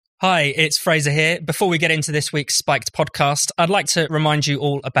Hi, it's Fraser here. Before we get into this week's Spiked podcast, I'd like to remind you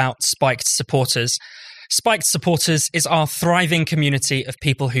all about Spiked Supporters. Spiked Supporters is our thriving community of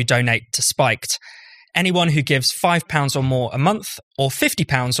people who donate to Spiked. Anyone who gives £5 or more a month or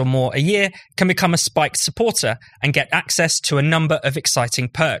 £50 or more a year can become a Spiked supporter and get access to a number of exciting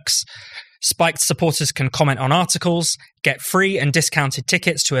perks. Spiked supporters can comment on articles, get free and discounted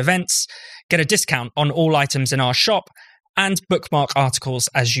tickets to events, get a discount on all items in our shop, and bookmark articles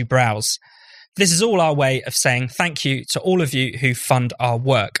as you browse. This is all our way of saying thank you to all of you who fund our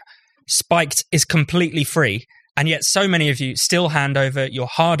work. Spiked is completely free, and yet so many of you still hand over your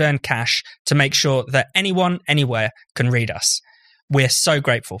hard-earned cash to make sure that anyone, anywhere can read us. We're so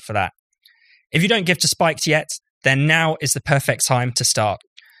grateful for that. If you don't give to Spiked yet, then now is the perfect time to start.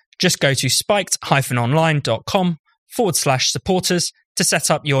 Just go to spiked-online.com/supporters to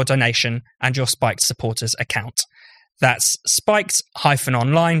set up your donation and your Spiked supporters account. That's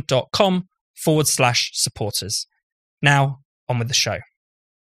spiked-online.com/supporters. Now, on with the show.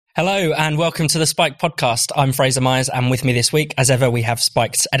 Hello and welcome to the Spiked podcast. I'm Fraser Myers, and with me this week, as ever, we have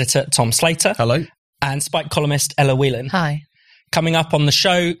Spiked's editor, Tom Slater. Hello. And Spiked columnist, Ella Whelan. Hi. Coming up on the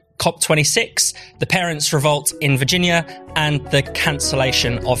show, COP26, the parents' revolt in Virginia, and the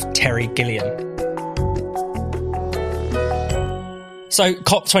cancellation of Terry Gilliam. So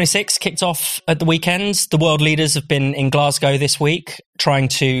COP26 kicked off at the weekend. The world leaders have been in Glasgow this week trying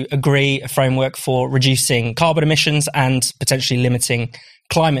to agree a framework for reducing carbon emissions and potentially limiting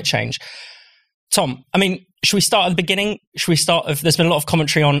climate change. Tom, I mean, should we start at the beginning? There's been a lot of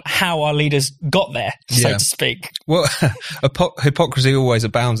commentary on how our leaders got there, so to speak. Well, hypocrisy always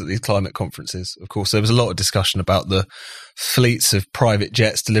abounds at these climate conferences. Of course, there was a lot of discussion about the fleets of private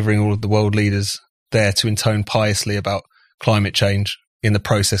jets delivering all of the world leaders there to intone piously about climate change, in the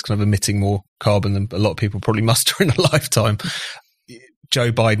process kind of emitting more carbon than a lot of people probably muster in a lifetime.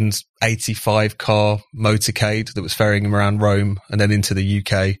 Joe Biden's 85-car motorcade that was ferrying him around Rome and then into the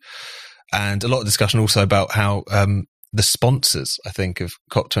UK. And a lot of discussion also about how the sponsors, I think, of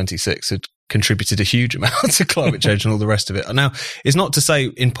COP26 had contributed a huge amount to climate change and all the rest of it. And now, it's not to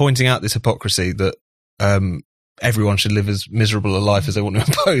say in pointing out this hypocrisy that everyone should live as miserable a life as they want to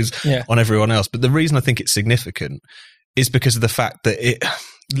impose on everyone else. But the reason I think it's significant is because of the fact that it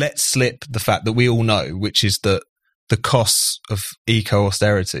lets slip the fact that we all know, which is that the costs of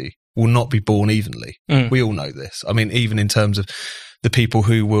eco-austerity will not be borne evenly. We all know this. I mean, even in terms of the people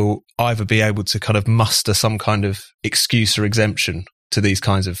who will either be able to kind of muster some kind of excuse or exemption to these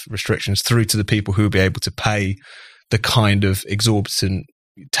kinds of restrictions, through to the people who will be able to pay the kind of exorbitant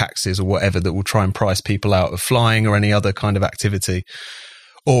taxes or whatever that will try and price people out of flying or any other kind of activity,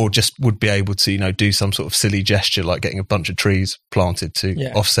 or just would be able to, do some sort of silly gesture like getting a bunch of trees planted to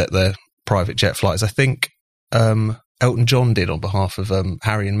offset their private jet flights. I think Elton John did on behalf of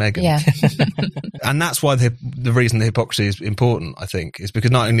Harry and Meghan. Yeah. And that's why the reason the hypocrisy is important, I think, is because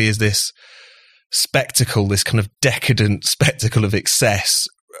not only is this spectacle, this kind of decadent spectacle of excess,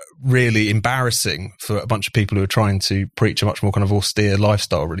 really embarrassing for a bunch of people who are trying to preach a much more kind of austere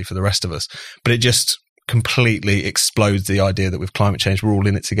lifestyle, really, for the rest of us, but it just completely explodes the idea that with climate change, we're all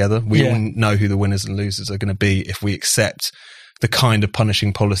in it together. We all know who the winners and losers are going to be if we accept the kind of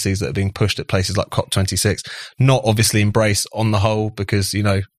punishing policies that are being pushed at places like COP26, not obviously embraced on the whole, because,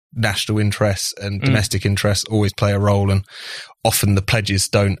 national interests and domestic interests always play a role, and often the pledges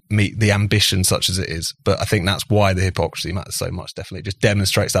don't meet the ambition such as it is. But I think that's why the hypocrisy matters so much. Definitely, it just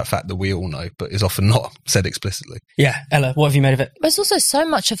demonstrates that fact that we all know, but is often not said explicitly. Yeah, Ella, what have you made of it? There's also so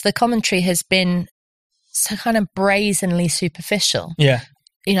much of the commentary has been so kind of brazenly superficial. Yeah.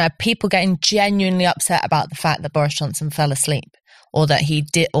 People getting genuinely upset about the fact that Boris Johnson fell asleep, or that he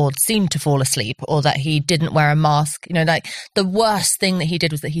did, or seemed to fall asleep, or that he didn't wear a mask. Like the worst thing that he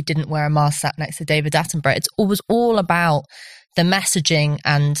did was that he didn't wear a mask, sat next to David Attenborough. It was all about the messaging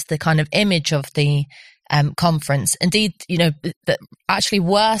and the kind of image of the conference. Indeed, actually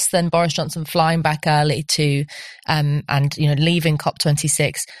worse than Boris Johnson flying back early to and leaving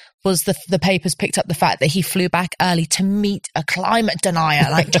COP26 was the papers picked up the fact that he flew back early to meet a climate denier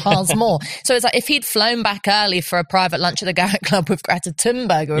like Charles Moore. So it's like if he'd flown back early for a private lunch at the Garrett Club with Greta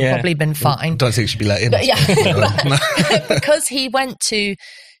Thunberg, it would probably been fine. Don't think he should be let in. But, because he went to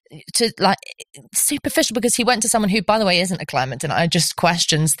superficial, because he went to someone who, by the way, isn't a climate denier, just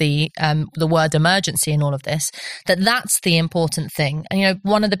questions the word emergency in all of this. That's the important thing. And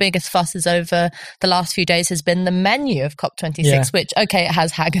one of the biggest fusses over the last few days has been the menu of COP26, which it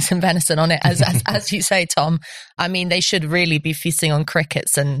has haggis and venison on it, as you say, Tom. I mean, they should really be feasting on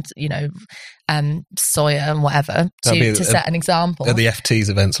crickets and soya and whatever to set an example. At the FT's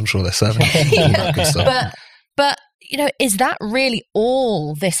events, I'm sure they're serving. But is that really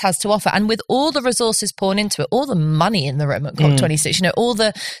all this has to offer? And with all the resources poured into it, all the money in the room at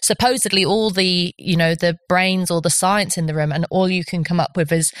COP26, supposedly all the brains, all the science in the room, and all you can come up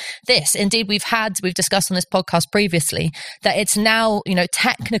with is this. Indeed, we've discussed on this podcast previously that it's now,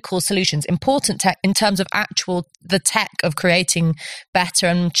 technical solutions, important tech in terms of the tech of creating better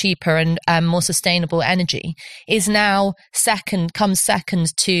and cheaper and more sustainable energy is now comes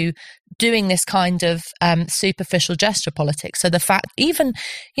second to doing this kind of superficial gesture politics. So the fact, even,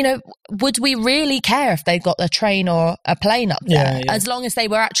 would we really care if they got a train or a plane up there? Yeah. As long as they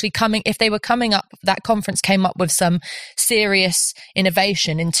were actually that conference came up with some serious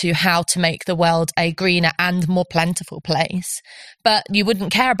innovation into how to make the world a greener and more plentiful place. But you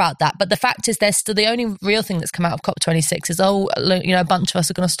wouldn't care about that. But the fact is, there's still the only real thing that's come out of COP26 is, a bunch of us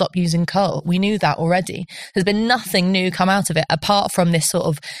are going to stop using coal. We knew that already. There's been nothing new come out of it apart from this sort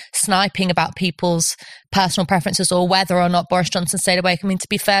of sniping about people's personal preferences or whether or not Boris Johnson stayed awake. I mean, to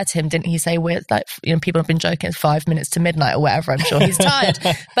be fair to him, didn't he say people have been joking it's 5 minutes to midnight or whatever? I'm sure he's tired.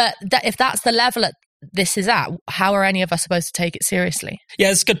 But if that's the level this is at, how are any of us supposed to take it seriously?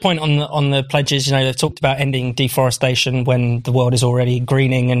 Yeah, it's a good point on the pledges. They've talked about ending deforestation when the world is already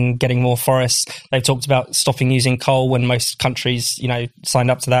greening and getting more forests. They've talked about stopping using coal when most countries,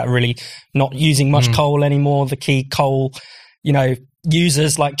 signed up to that, really not using much coal anymore. The key coal,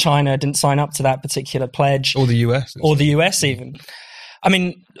 users like China didn't sign up to that particular pledge. Or the US. Or the US even. I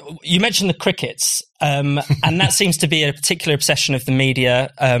mean, you mentioned the crickets, and that seems to be a particular obsession of the media.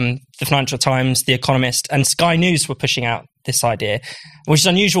 The Financial Times, The Economist, and Sky News were pushing out this idea, which is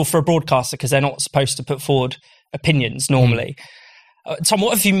unusual for a broadcaster because they're not supposed to put forward opinions normally. Tom,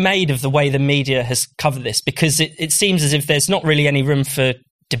 what have you made of the way the media has covered this? Because it seems as if there's not really any room for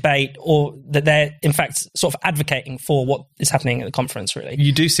debate, or that they're in fact sort of advocating for what is happening at the conference, really.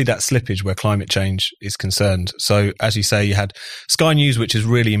 You do see that slippage where climate change is concerned. So as you say, you had Sky News, which has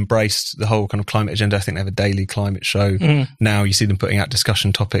really embraced the whole kind of climate agenda. I think they have a daily climate show. Now you see them putting out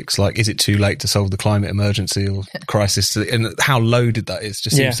discussion topics like, is it too late to solve the climate emergency or crisis? And how loaded that is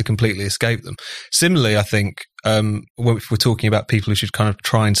just seems to completely escape them. Similarly, I think if we're talking about people who should kind of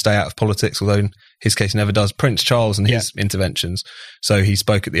try and stay out of politics, although in his case he never does, Prince Charles and his interventions. So he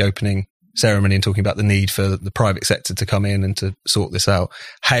spoke at the opening ceremony and talking about the need for the private sector to come in and to sort this out,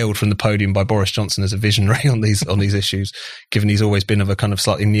 hailed from the podium by Boris Johnson as a visionary on these issues, given he's always been of a kind of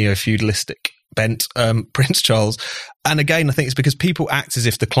slightly neo-feudalistic bent, Prince Charles. And again, I think it's because people act as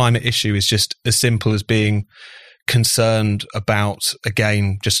if the climate issue is just as simple as being concerned about,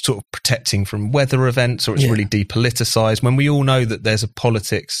 again, just sort of protecting from weather events, or it's really depoliticized, when we all know that there's a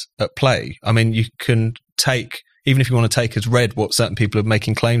politics at play. I mean, you can take, even if you want to take as read what certain people are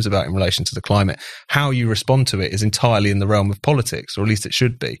making claims about in relation to the climate, how you respond to it is entirely in the realm of politics, or at least it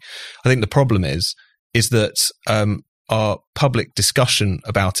should be. I think the problem is that our public discussion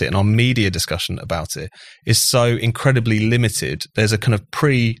about it and our media discussion about it is so incredibly limited. There's a kind of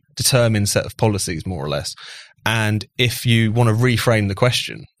predetermined set of policies, more or less. And if you want to reframe the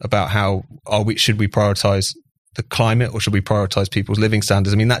question about should we prioritize the climate or should we prioritize people's living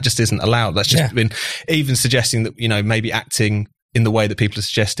standards? I mean, that just isn't allowed. That's just been even suggesting that, maybe acting in the way that people are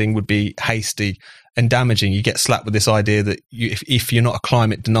suggesting would be hasty and damaging. You get slapped with this idea that if you're not a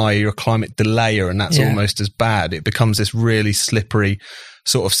climate denier, you're a climate delayer, and that's almost as bad. It becomes this really slippery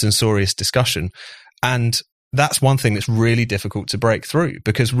sort of censorious discussion. And that's one thing that's really difficult to break through,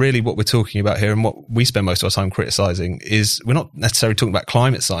 because really what we're talking about here and what we spend most of our time criticising is we're not necessarily talking about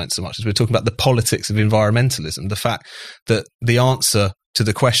climate science so much as we're talking about the politics of environmentalism, the fact that the answer to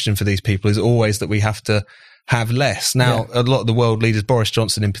the question for these people is always that we have to have less. Now, a lot of the world leaders, Boris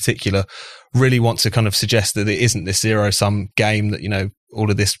Johnson in particular, really want to kind of suggest that it isn't this zero-sum game that,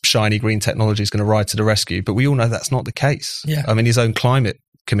 all of this shiny green technology is going to ride to the rescue. But we all know that's not the case. Yeah. I mean, his own climate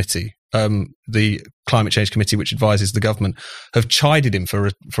committee, the Climate Change Committee, which advises the government, have chided him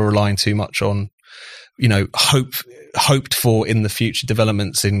for relying too much on, hoped for in the future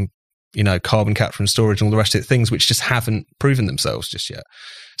developments in, carbon capture and storage and all the rest of it, things which just haven't proven themselves just yet.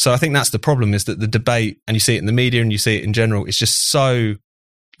 So I think that's the problem, is that the debate, and you see it in the media and you see it in general, is just so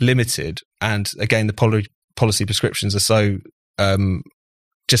limited. And again, the policy prescriptions are so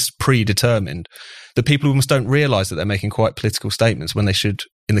just predetermined that people almost don't realise that they're making quite political statements when they should,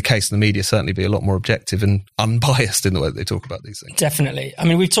 in the case of the media, certainly be a lot more objective and unbiased in the way that they talk about these things. Definitely. I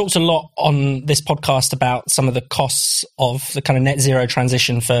mean, we've talked a lot on this podcast about some of the costs of the kind of net zero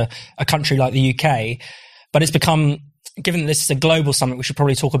transition for a country like the UK, but it's become, given that this is a global summit, we should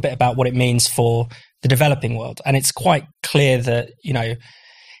probably talk a bit about what it means for the developing world. And it's quite clear that,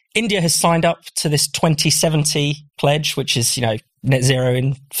 India has signed up to this 2070 pledge, which is, net zero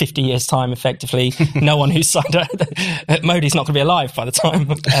in 50 years' time, effectively. No one who's signed up, Modi's not going to be alive by the time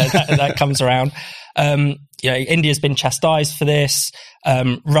that comes around. India's been chastised for this.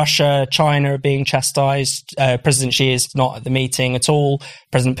 Russia, China are being chastised. President Xi is not at the meeting at all.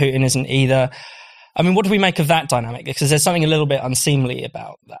 President Putin isn't either. I mean, what do we make of that dynamic? Because there's something a little bit unseemly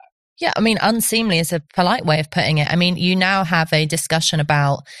about that. Yeah, I mean, unseemly is a polite way of putting it. I mean, you now have a discussion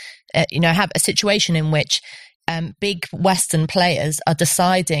about, have a situation in which big Western players are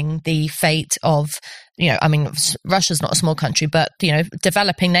deciding the fate of, Russia's not a small country, but,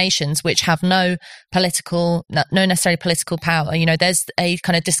 developing nations which have no necessarily political power. There's a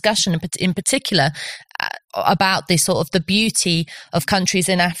kind of discussion in particular about the sort of the beauty of countries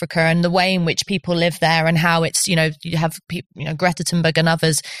in Africa and the way in which people live there, and how it's, you have Greta Thunberg and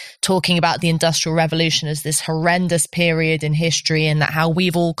others talking about the Industrial Revolution as this horrendous period in history, and that how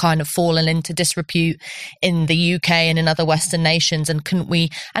we've all kind of fallen into disrepute in the UK and in other Western nations, and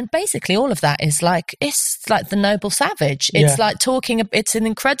basically all of that is like, it's like the noble savage. It's like it's an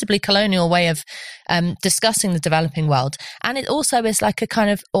incredibly colonial way of discussing the developing world, and it also is like a kind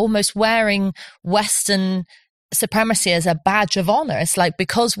of almost wearing Western supremacy as a badge of honor. It's like,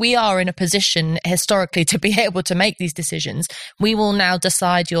 because we are in a position historically to be able to make these decisions, we will now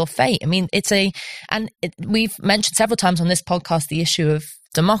decide your fate. I mean, we've mentioned several times on this podcast the issue of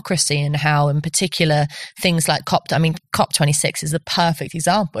democracy, and how in particular things like COP26 is a perfect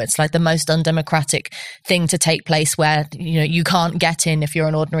example. It's like the most undemocratic thing to take place, where you can't get in if you're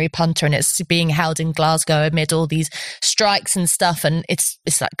an ordinary punter, and it's being held in Glasgow amid all these strikes and stuff, and it's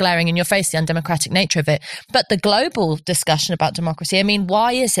like glaring in your face, the undemocratic nature of it. But the global discussion about democracy, I mean,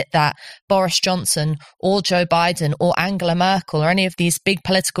 why is it that Boris Johnson or Joe Biden or Angela Merkel or any of these big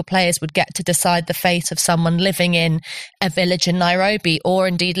political players would get to decide the fate of someone living in a village in Nairobi, or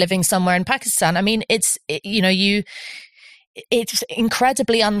indeed living somewhere in Pakistan? I mean, it's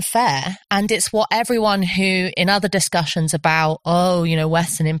incredibly unfair, and it's what everyone who in other discussions about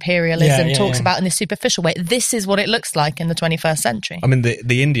Western imperialism talks about in this superficial way. This is what it looks like in the 21st century. I mean,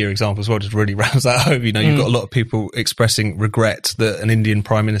 the India example as well just really rounds that home. You've got a lot of people expressing regret that an Indian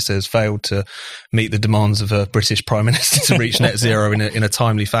prime minister has failed to meet the demands of a British prime minister to reach net zero in a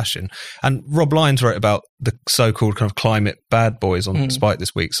timely fashion. And Rob Lyons wrote about the so-called kind of climate bad boys on Spike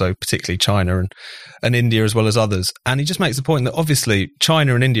this week, so particularly China and India as well as others. And he just makes the point that obviously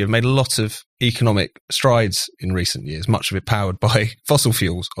China and India have made a lot of economic strides in recent years, much of it powered by fossil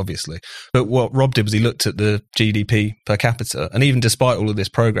fuels, obviously. But what Rob did was he looked at the GDP per capita, and even despite all of this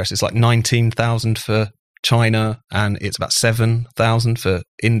progress, it's like 19,000 for China, and it's about 7,000 for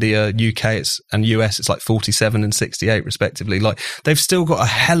India, UK and US. It's like 47 and 68 respectively. Like, they've still got a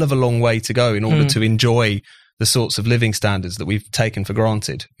hell of a long way to go in order to enjoy the sorts of living standards that we've taken for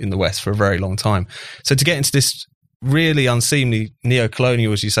granted in the West for a very long time. So to get into this really unseemly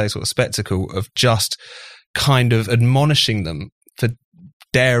neo-colonial, as you say, sort of spectacle of just kind of admonishing them for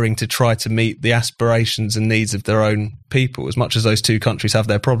daring to try to meet the aspirations and needs of their own people, as much as those two countries have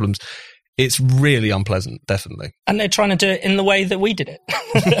their problems, it's really unpleasant, definitely. And they're trying to do it in the way that we did it.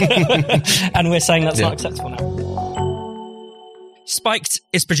 And we're saying that's not acceptable now. Spiked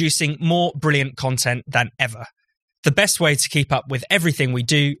is producing more brilliant content than ever. The best way to keep up with everything we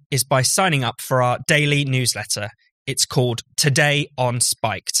do is by signing up for our daily newsletter. It's called Today on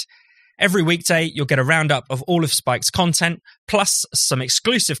Spiked. Every weekday, you'll get a roundup of all of Spike's content, plus some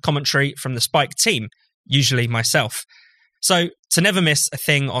exclusive commentary from the Spike team, usually myself. So, to never miss a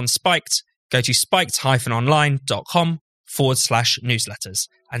thing on Spiked, go to spiked-online.com/newsletters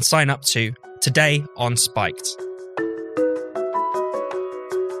and sign up to Today on Spiked.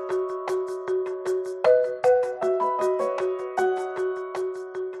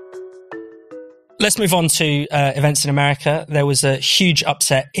 Let's move on to events in America. There was a huge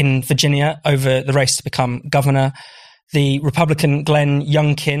upset in Virginia over the race to become governor. The Republican Glenn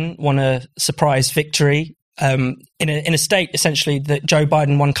Youngkin won a surprise victory in a state, essentially, that Joe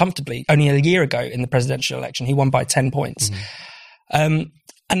Biden won comfortably only a year ago in the presidential election. He won by 10 points. And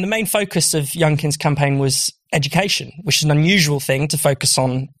the main focus of Youngkin's campaign was education, which is an unusual thing to focus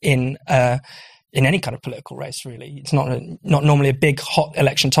on in any kind of political race, really. It's not normally a big, hot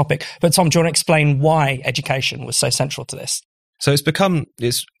election topic. But Tom, do you want to explain why education was so central to this? So it's become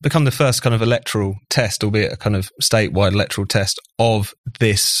the first kind of electoral test, albeit a kind of statewide electoral test of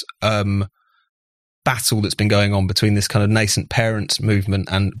this battle that's been going on between this kind of nascent parents movement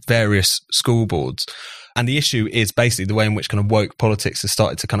and various school boards. And the issue is basically the way in which kind of woke politics has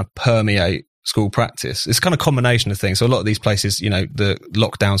started to kind of permeate school practice. It's a kind of combination of things. So a lot of these places, the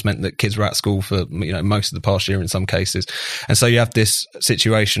lockdowns meant that kids were at school for, most of the past year in some cases. And so you have this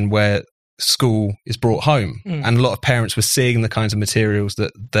situation where school is brought home and a lot of parents were seeing the kinds of materials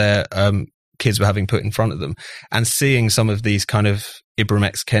that their kids were having put in front of them and seeing some of these kind of Ibram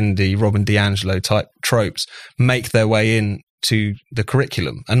X. Kendi, Robin DiAngelo type tropes make their way in to the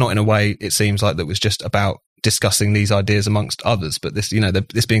curriculum, and not in a way it seems like that was just about discussing these ideas amongst others, but this,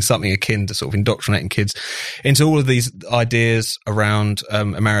 this being something akin to sort of indoctrinating kids into all of these ideas around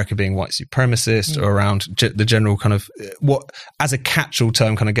America being white supremacist, or around the general kind of what, as a catch-all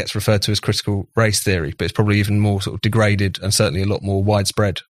term, kind of gets referred to as critical race theory, but it's probably even more sort of degraded and certainly a lot more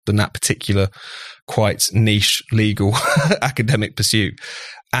widespread than that particular quite niche legal academic pursuit.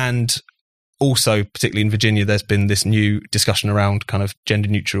 And also, particularly in Virginia, there's been this new discussion around kind of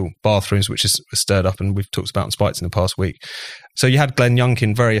gender-neutral bathrooms, which is stirred up, and we've talked about in Spikes in the past week. So you had Glenn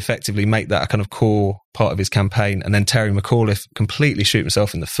Youngkin very effectively make that a kind of core part of his campaign, and then Terry McAuliffe completely shoot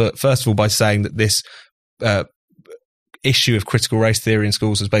himself in the foot, first of all, by saying that this issue of critical race theory in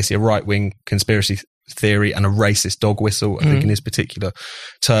schools was basically a right-wing conspiracy theory and a racist dog whistle, I think in his particular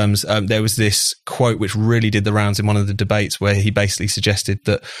terms. There was this quote which really did the rounds in one of the debates where he basically suggested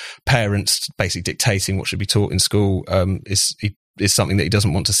that parents basically dictating what should be taught in school is something that he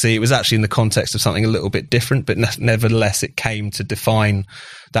doesn't want to see. It was actually in the context of something a little bit different, but nevertheless it came to define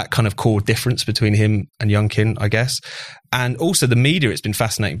that kind of core difference between him and Youngkin, I guess. And also the media, it's been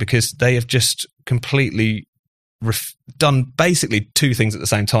fascinating because they have just completely done basically two things at the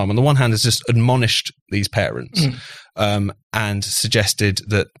same time. On the one hand, has just admonished these parents and suggested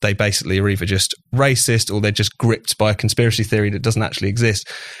that they basically are either just racist or they're just gripped by a conspiracy theory that doesn't actually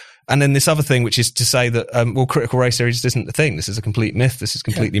exist. And then this other thing, which is to say that, critical race theory just isn't the thing. This is a complete myth. This is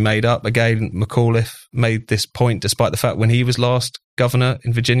completely made up. Again, McAuliffe made this point despite the fact when he was last governor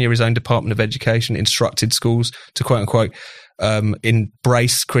in Virginia, his own Department of Education instructed schools to quote unquote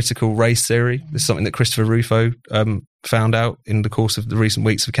embrace critical race theory. This is something that Christopher Rufo found out in the course of the recent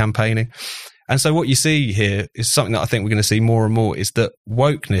weeks of campaigning. And so what you see here is something that I think we're going to see more and more, is that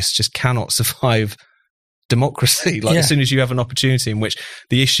wokeness just cannot survive democracy. As soon as you have an opportunity in which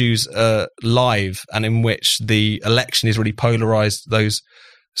the issues are live and in which the election is really polarized those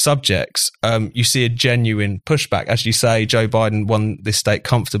subjects, you see a genuine pushback. As you say, Joe Biden won this state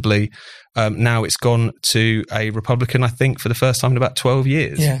comfortably. Now it's gone to a Republican, I think, for the first time in about 12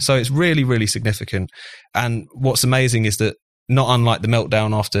 years. Yeah. So it's really, really significant. And what's amazing is that not unlike the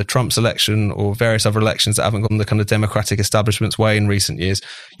meltdown after Trump's election or various other elections that haven't gone the kind of Democratic establishment's way in recent years,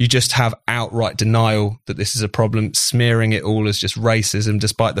 you just have outright denial that this is a problem, smearing it all as just racism,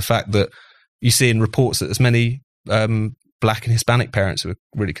 despite the fact that you see in reports that there's many Black and Hispanic parents who are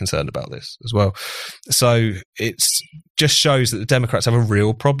really concerned about this as well. So it's just shows that the Democrats have a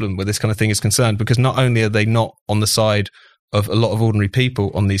real problem where this kind of thing is concerned, because not only are they not on the side of a lot of ordinary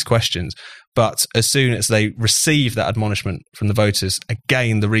people on these questions, but as soon as they receive that admonishment from the voters,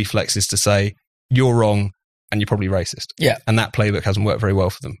 again, the reflex is to say, you're wrong and you're probably racist. Yeah. And that playbook hasn't worked very well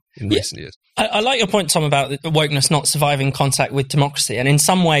for them in recent years. I like your point, Tom, about the wokeness not surviving contact with democracy. And in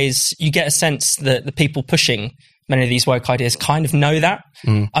some ways, you get a sense that the people pushing many of these woke ideas kind of know that.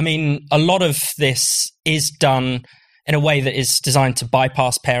 I mean, a lot of this is done in a way that is designed to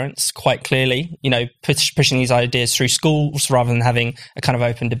bypass parents quite clearly, pushing these ideas through schools rather than having a kind of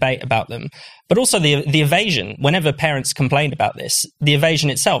open debate about them. But also the evasion, whenever parents complain about this, the evasion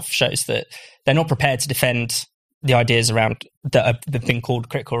itself shows that they're not prepared to defend the ideas around that have been called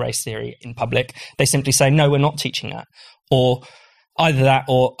critical race theory in public. They simply say, no, we're not teaching that. Or either that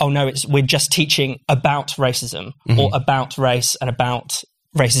or, oh no, we're just teaching about racism or about race and about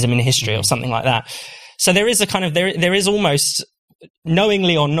racism in history or something like that. So there is a kind of, there is almost,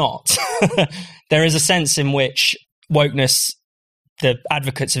 knowingly or not, there is a sense in which wokeness, the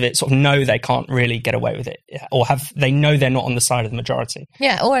advocates of it sort of know they can't really get away with it, or they know they're not on the side of the majority.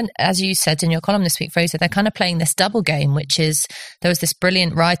 Yeah, or as you said in your column this week, Fraser, they're kind of playing this double game, which is there was this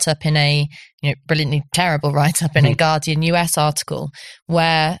brilliant write-up in brilliantly terrible write-up in a Guardian US article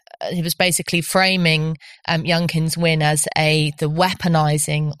where he was basically framing Youngkin's win as the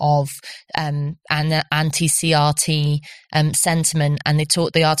weaponizing of an anti-CRT sentiment, and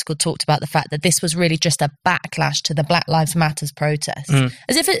the article talked about the fact that this was really just a backlash to the Black Lives Matters protest,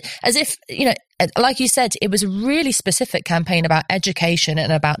 as if like you said, it was a really specific campaign about education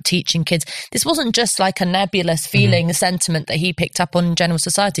and about teaching kids. This wasn't just like a nebulous feeling, sentiment that he picked up on in general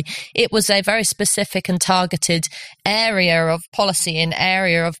society. It was a very specific and targeted area of policy and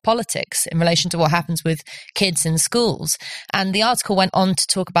area of politics in relation to what happens with kids in schools. And the article went on to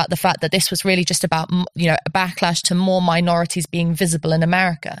talk about the fact that this was really just about, a backlash to more minorities being visible in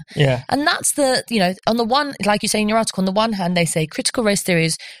America. Yeah. And that's on the one, like you say in your article, on the one hand, they say critical race theory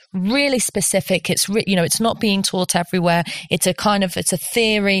is really specific. It's it's not being taught everywhere. It's a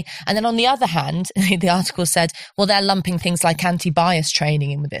theory. And then on the other hand, the article said, well, they're lumping things like anti-bias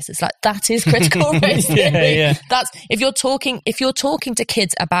training in with this. It's like, that is critical race theory. Yeah. That's if you're talking to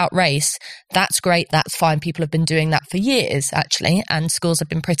kids about race, that's great. That's fine. People have been doing that for years, actually, and schools have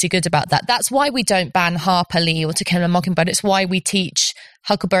been pretty good about that. That's why we don't ban Harper Lee or To Kill a Mockingbird. It's why we teach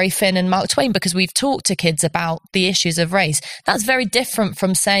Huckleberry Finn and Mark Twain, because we've talked to kids about the issues of race. That's very different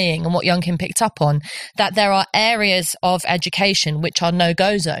from saying, and what Youngkin picked up on, that there are areas of education which are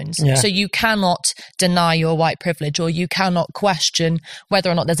no-go zones. Yeah. So you cannot deny your white privilege, or you cannot question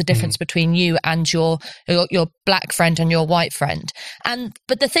whether or not there's a difference between you and your black friend and your white friend.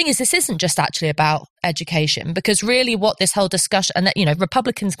 But the thing is, this isn't just actually about education, because really what this whole discussion, and that,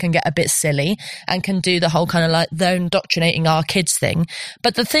 Republicans can get a bit silly and can do the whole kind of like they're indoctrinating our kids thing.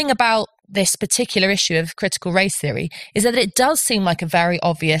 But the thing about this particular issue of critical race theory is that it does seem like a very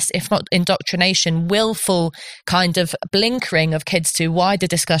obvious, if not indoctrination, willful kind of blinkering of kids to wider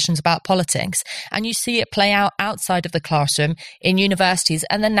discussions about politics. And you see it play out outside of the classroom, in universities,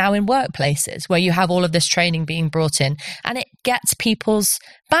 and then now in workplaces where you have all of this training being brought in, and it gets people's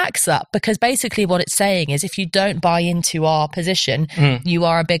backs up, because basically what it's saying is, if you don't buy into our position, you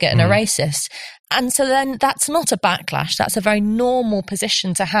are a bigot and a racist. And so then that's not a backlash. That's a very normal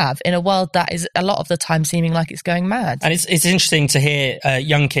position to have in a world that is a lot of the time seeming like it's going mad. And it's interesting to hear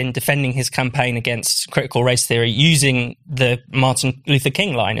Youngkin defending his campaign against critical race theory using the Martin Luther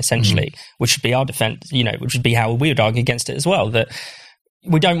King line, essentially, which would be our defense, which would be how we would argue against it as well, that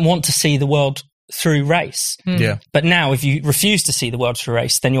we don't want to see the world through race. Yeah. But now if you refuse to see the world through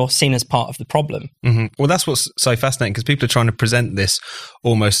race, then you're seen as part of the problem. Well, that's what's so fascinating, because people are trying to present this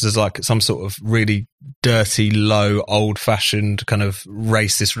almost as like some sort of really dirty, low, old-fashioned kind of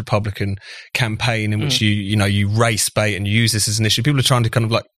racist Republican campaign in which you race bait and you use this as an issue. People are trying to kind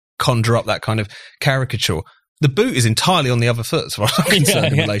of like conjure up that kind of caricature. The boot is entirely on the other foot, as far as I'm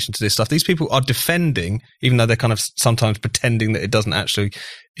concerned, in relation to this stuff. These people are defending, even though they're kind of sometimes pretending that it doesn't actually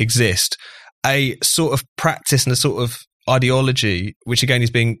exist, a sort of practice and a sort of ideology, which again is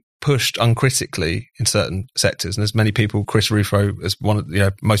being pushed uncritically in certain sectors. And there's many people, Chris Rufo as one of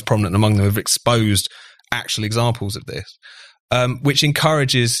the most prominent among them, have exposed actual examples of this, which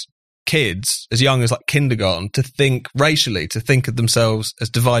encourages kids as young as like kindergarten to think racially, to think of themselves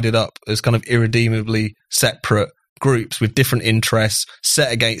as divided up as kind of irredeemably separate groups with different interests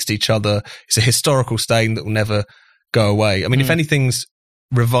set against each other. It's a historical stain that will never go away. I mean, if anything's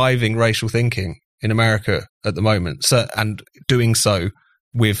reviving racial thinking in America at the moment, and doing so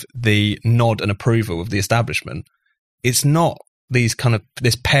with the nod and approval of the establishment, it's not this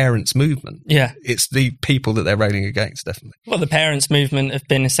parents' movement. Yeah. It's the people that they're railing against, definitely. Well, the parents' movement have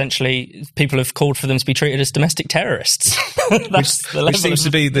been essentially, people have called for them to be treated as domestic terrorists. which seems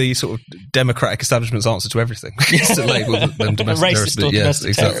to be the sort of democratic establishment's answer to everything. It's to label them domestic terrorists. Racist or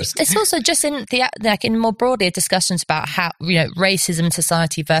domestic terrorists. It's also just in more broadly discussions about how, racism in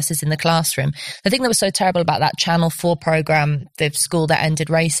society versus in the classroom. The thing that was so terrible about that Channel 4 program, the school that ended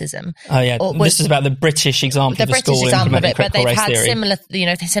racism. Oh yeah, this is about the British example of the school implementing critical race theory.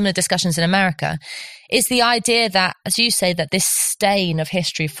 Similar discussions in America, is the idea that, as you say, that this stain of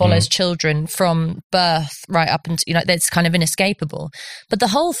history follows children from birth right up into, that's kind of inescapable. But the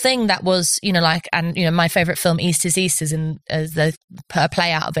whole thing that was, my favourite film, East is East, is the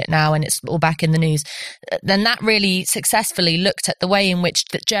play out of it now, and it's all back in the news. Then that really successfully looked at the way in which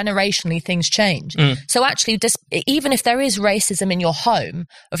that generationally things change. So actually, even if there is racism in your home,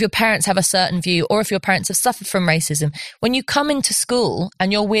 if your parents have a certain view, or if your parents have suffered from racism, when you come into school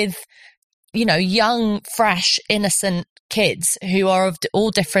and you're with young, fresh, innocent kids who are of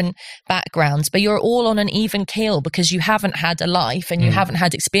all different backgrounds, but you're all on an even keel because you haven't had a life and you haven't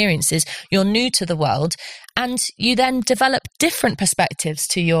had experiences. You're new to the world, and you then develop different perspectives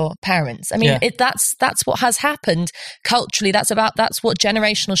to your parents. I mean, that's what has happened culturally. That's what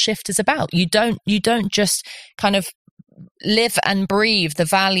generational shift is about. You don't just kind of live and breathe the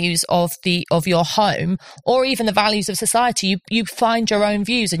values of your home, or even the values of society. You find your own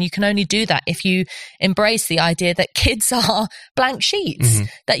views, and you can only do that if you embrace the idea that kids are blank sheets,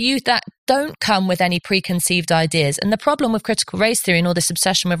 that don't come with any preconceived ideas. And the problem with critical race theory and all this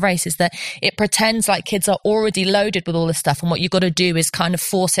obsession with race is that it pretends like kids are already loaded with all this stuff, and what you've got to do is kind of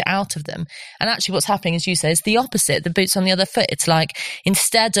force it out of them. And actually what's happening, as you say, is the opposite, the boots on the other foot. It's like,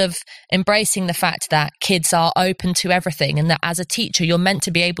 instead of embracing the fact that kids are open to everything and that as a teacher you're meant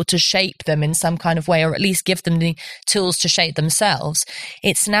to be able to shape them in some kind of way, or at least give them the tools to shape themselves,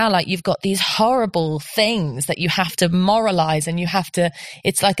 it's now like you've got these horrible things that you have to moralize, and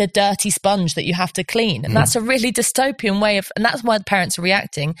it's like a dirty sponge that you have to clean. And that's a really dystopian way and that's why the parents are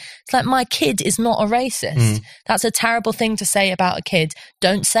reacting. It's like, my kid is not a racist. That's a terrible thing to say about a kid.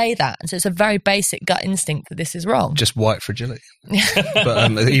 Don't say that. And so it's a very basic gut instinct that this is wrong. Just white fragility.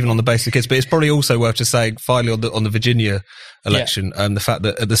 But even on the basis of kids. But it's probably also worth just saying, finally, on the Virginia election, the fact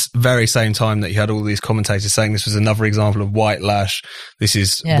that at the very same time that you had all these commentators saying this was another example of white lash, this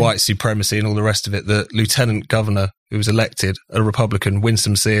is white supremacy and all the rest of it, the lieutenant governor who was elected, a Republican,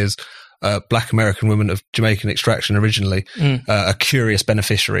 Winsome Sears, a black American woman of Jamaican extraction originally, a curious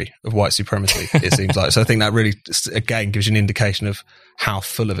beneficiary of white supremacy, it seems like. So I think that really, again, gives you an indication of how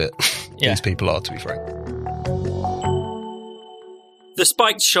full of it these people are, to be frank. The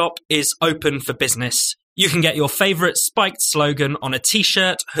Spiked shop is open for business. You can get your favourite Spiked slogan on a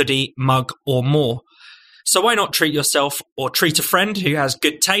t-shirt, hoodie, mug or more. So why not treat yourself or treat a friend who has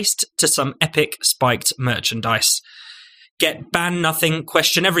good taste to some epic Spiked merchandise? Get ban nothing,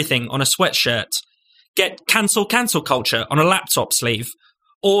 question everything on a sweatshirt. Get cancel culture on a laptop sleeve.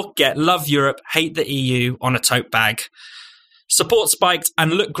 Or get love Europe, hate the EU on a tote bag. Support Spiked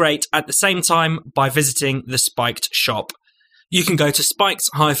and look great at the same time by visiting the Spiked shop. You can go to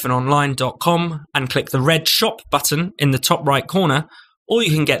spiked-online.com and click the red shop button in the top right corner, or you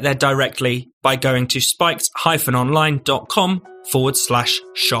can get there directly by going to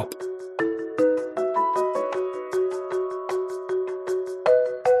spiked-online.com/shop.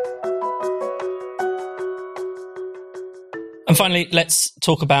 And finally, let's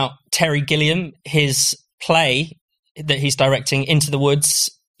talk about Terry Gilliam. His play that he's directing, Into the Woods,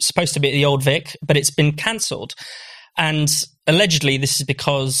 supposed to be at the Old Vic, but it's been cancelled. And allegedly, this is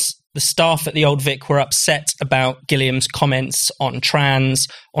because the staff at the Old Vic were upset about Gilliam's comments on trans,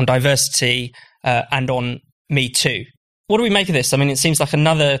 on diversity, and on Me Too. What do we make of this? I mean, it seems like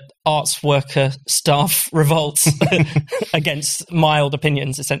another arts worker staff revolt against mild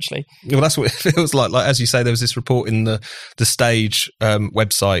opinions, essentially. Well, that's what it feels like. Like, as you say, there was this report in the Stage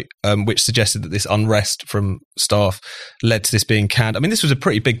website which suggested that this unrest from staff led to this being canned. I mean, this was a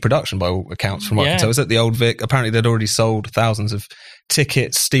pretty big production by all accounts, from what I can tell. It was at the Old Vic. Apparently, they'd already sold thousands of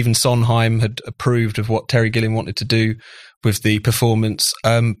tickets. Stephen Sondheim had approved of what Terry Gilliam wanted to do with the performance.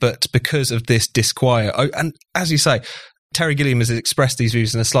 But because of this disquiet, and as you say, Terry Gilliam has expressed these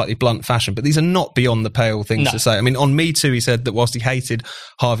views in a slightly blunt fashion, but these are not beyond the pale things to say. I mean, on Me Too, he said that whilst he hated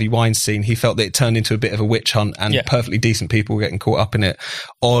Harvey Weinstein, he felt that it turned into a bit of a witch hunt and perfectly decent people were getting caught up in it.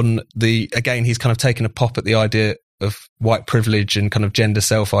 Again, he's kind of taken a pop at the idea of white privilege and kind of gender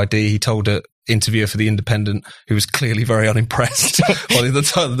self-ID. He told an interviewer for The Independent, who was clearly very unimpressed by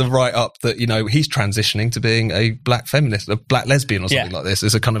the write-up, that, you know, he's transitioning to being a black feminist, a black lesbian or something like this.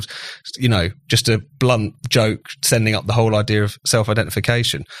 As a kind of, you know, just a blunt joke sending up the whole idea of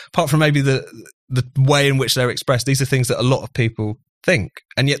self-identification. Apart from maybe the way in which they're expressed, these are things that a lot of people think,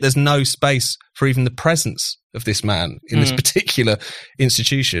 and yet there's no space for even the presence of this man in this particular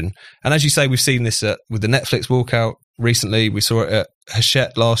institution. And as you say, we've seen this with the Netflix walkout recently. We saw it at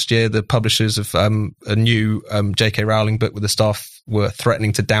Hachette last year, the publishers of a new J.K. Rowling book, where the staff were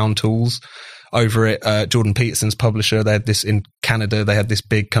threatening to down tools over it. Jordan Peterson's publisher, they had this in Canada, they had this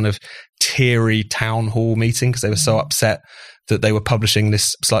big kind of teary town hall meeting because they were so upset that they were publishing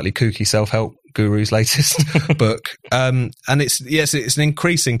this slightly kooky self-help guru's latest book. And it's an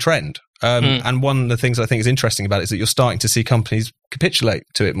increasing trend. And one of the things I think is interesting about it is that you're starting to see companies capitulate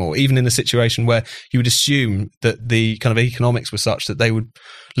to it more, even in a situation where you would assume that the kind of economics were such that they would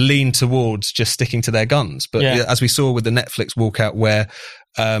lean towards just sticking to their guns. But as we saw with the Netflix walkout, where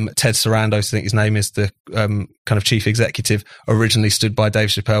Ted Sarandos, I think his name is, the kind of chief executive, originally stood by Dave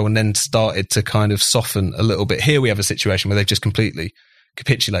Chappelle and then started to kind of soften a little bit. Here we have a situation where they've just completely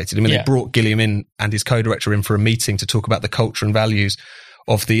capitulated. I mean, they brought Gilliam in and his co-director in for a meeting to talk about the culture and values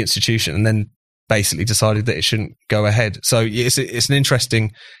of the institution, and then basically decided that it shouldn't go ahead. So it's an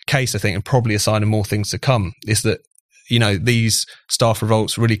interesting case, I think, and probably a sign of more things to come, is that, you know, these staff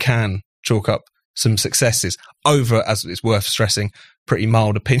revolts really can chalk up some successes over, as it's worth stressing, pretty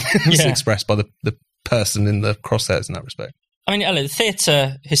mild opinions expressed by the person in the crosshairs in that respect. I mean, Ella, the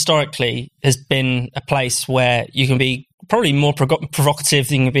theatre historically has been a place where you can be probably more provocative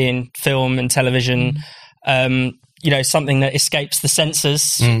than you can be in film and television. something that escapes the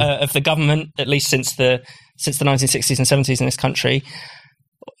censors of the government, at least since the 1960s and 70s in this country.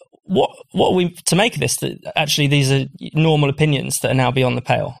 What are we to make of this? That actually these are normal opinions that are now beyond the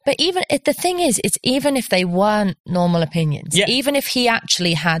pale. But even the thing is, it's even if they weren't normal opinions, even if he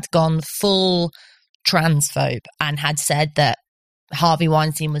actually had gone full transphobe and had said that Harvey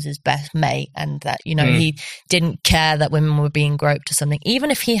Weinstein was his best mate and that, he didn't care that women were being groped or something, even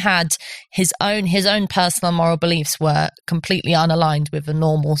if he had his own personal moral beliefs were completely unaligned with a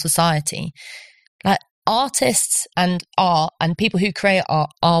normal society, like, artists and art and people who create art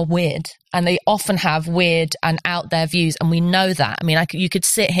are weird, and they often have weird and out there views, and we know that. I mean, you could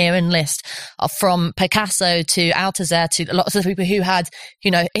sit here and list from Picasso to Althusser to lots of people who had,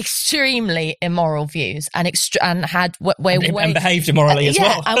 extremely immoral views and had and behaved immorally as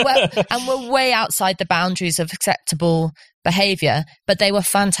well, and were way outside the boundaries of acceptable behavior, but they were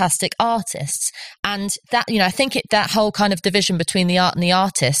fantastic artists. And that, I think that whole kind of division between the art and the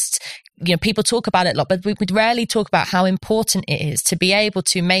artists, people talk about it a lot, but we would rarely talk about how important it is to be able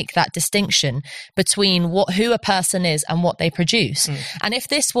to make that distinction between who a person is and what they produce. And if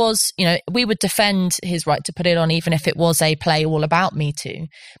this was, we would defend his right to put it on, even if it was a play all about Me Too.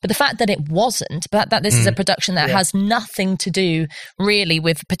 But the fact that it wasn't, but that this is a production that has nothing to do really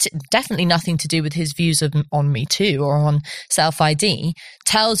with, definitely nothing to do with his views on Me Too or on self-ID,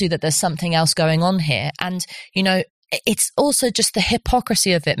 tells you that there's something else going on here. And, it's also just the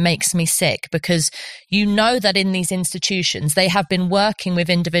hypocrisy of it makes me sick, because that in these institutions, they have been working with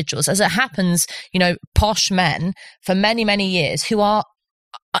individuals, as it happens, posh men for many, many years who are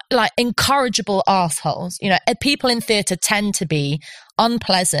like incorrigible assholes. People in theatre tend to be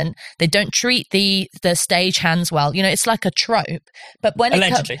unpleasant. They don't treat the stage hands well. It's like a trope. But when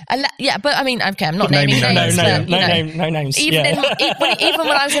allegedly, but I mean, okay, I'm not naming names. No names. Even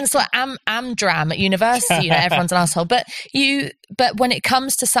when I was in sort of Amdram at university, everyone's an asshole. But when it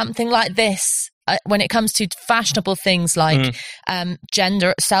comes to something like this, when it comes to fashionable things like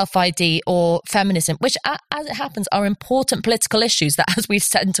gender, self-ID or feminism, which as it happens are important political issues that, as we've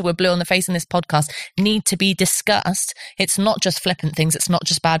said until we're blue on the face in this podcast, need to be discussed. It's not just flippant things. It's not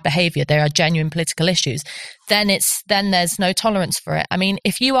just bad behaviour. There are genuine political issues. Then there's no tolerance for it. I mean,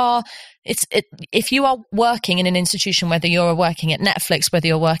 if you are working in an institution, whether you're working at Netflix, whether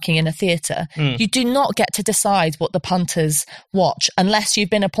you're working in a theatre, you do not get to decide what the punters watch unless you've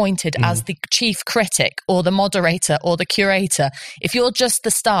been appointed as the chief critic or the moderator or the curator. If you're just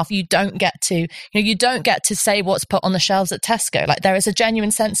the staff, you don't get to say what's put on the shelves at Tesco. Like, there is a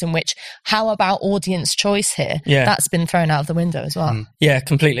genuine sense in which, how about audience choice here? Yeah. That's been thrown out of the window as well. Yeah,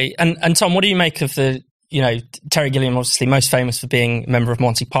 completely. And Tom, what do you make of the, Terry Gilliam, obviously most famous for being a member of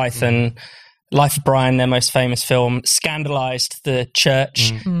Monty Python, Life of Brian, their most famous film, scandalised the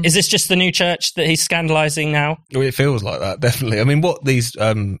church. Is this just the new church that he's scandalising now? Well, it feels like that, definitely. I mean, what these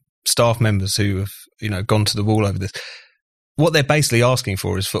staff members who have, gone to the wall over this, what they're basically asking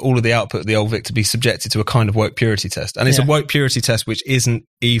for is for all of the output of the Old Vic to be subjected to a kind of woke purity test. And it's a woke purity test which isn't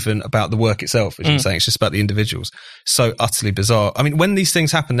even about the work itself, as you're saying. It's just about the individuals. So utterly bizarre. I mean, when these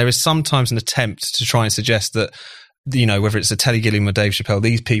things happen, there is sometimes an attempt to try and suggest that, whether it's a Terry Gilliam or Dave Chappelle,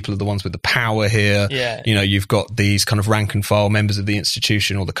 these people are the ones with the power here. Yeah. You've got these kind of rank and file members of the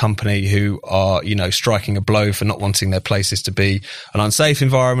institution or the company who are, striking a blow for not wanting their places to be an unsafe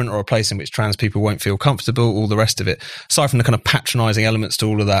environment or a place in which trans people won't feel comfortable, all the rest of it. Aside from the kind of patronising elements to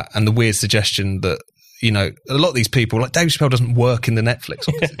all of that and the weird suggestion that, a lot of these people, like Dave Chappelle doesn't work in the Netflix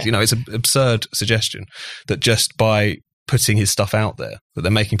offices. It's an absurd suggestion that just by putting his stuff out there, that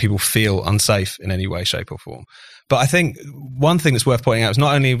they're making people feel unsafe in any way, shape or form. But I think one thing that's worth pointing out is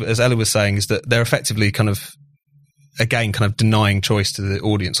not only, as Ella was saying, is that they're effectively kind of denying choice to the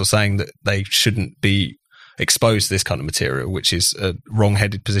audience or saying that they shouldn't be exposed to this kind of material, which is a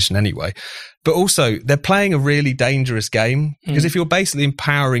wrong-headed position anyway. But also, they're playing a really dangerous game, because if you're basically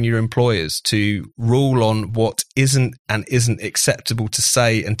empowering your employers to rule on what isn't and isn't acceptable to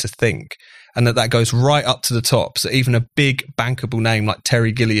say and to think, and that goes right up to the top, so even a big bankable name like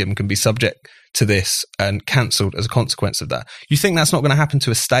Terry Gilliam can be subject to this and cancelled as a consequence of that. You think that's not going to happen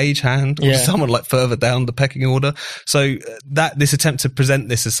to a stagehand or someone like further down the pecking order? So that this attempt to present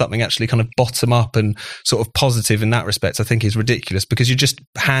this as something actually kind of bottom up and sort of positive in that respect, I think is ridiculous, because you're just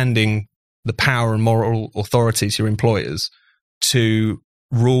handing the power and moral authority to your employers to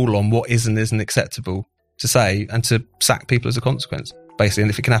rule on what is and isn't acceptable to say and to sack people as a consequence, basically. And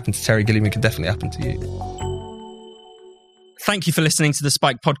if it can happen to Terry Gilliam, it can definitely happen to you. Thank you for listening to the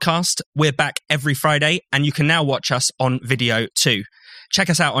Spike podcast. We're back every Friday, and you can now watch us on video too. Check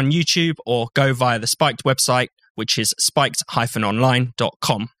us out on YouTube or go via the Spiked website, which is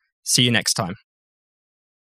spiked-online.com. See you next time.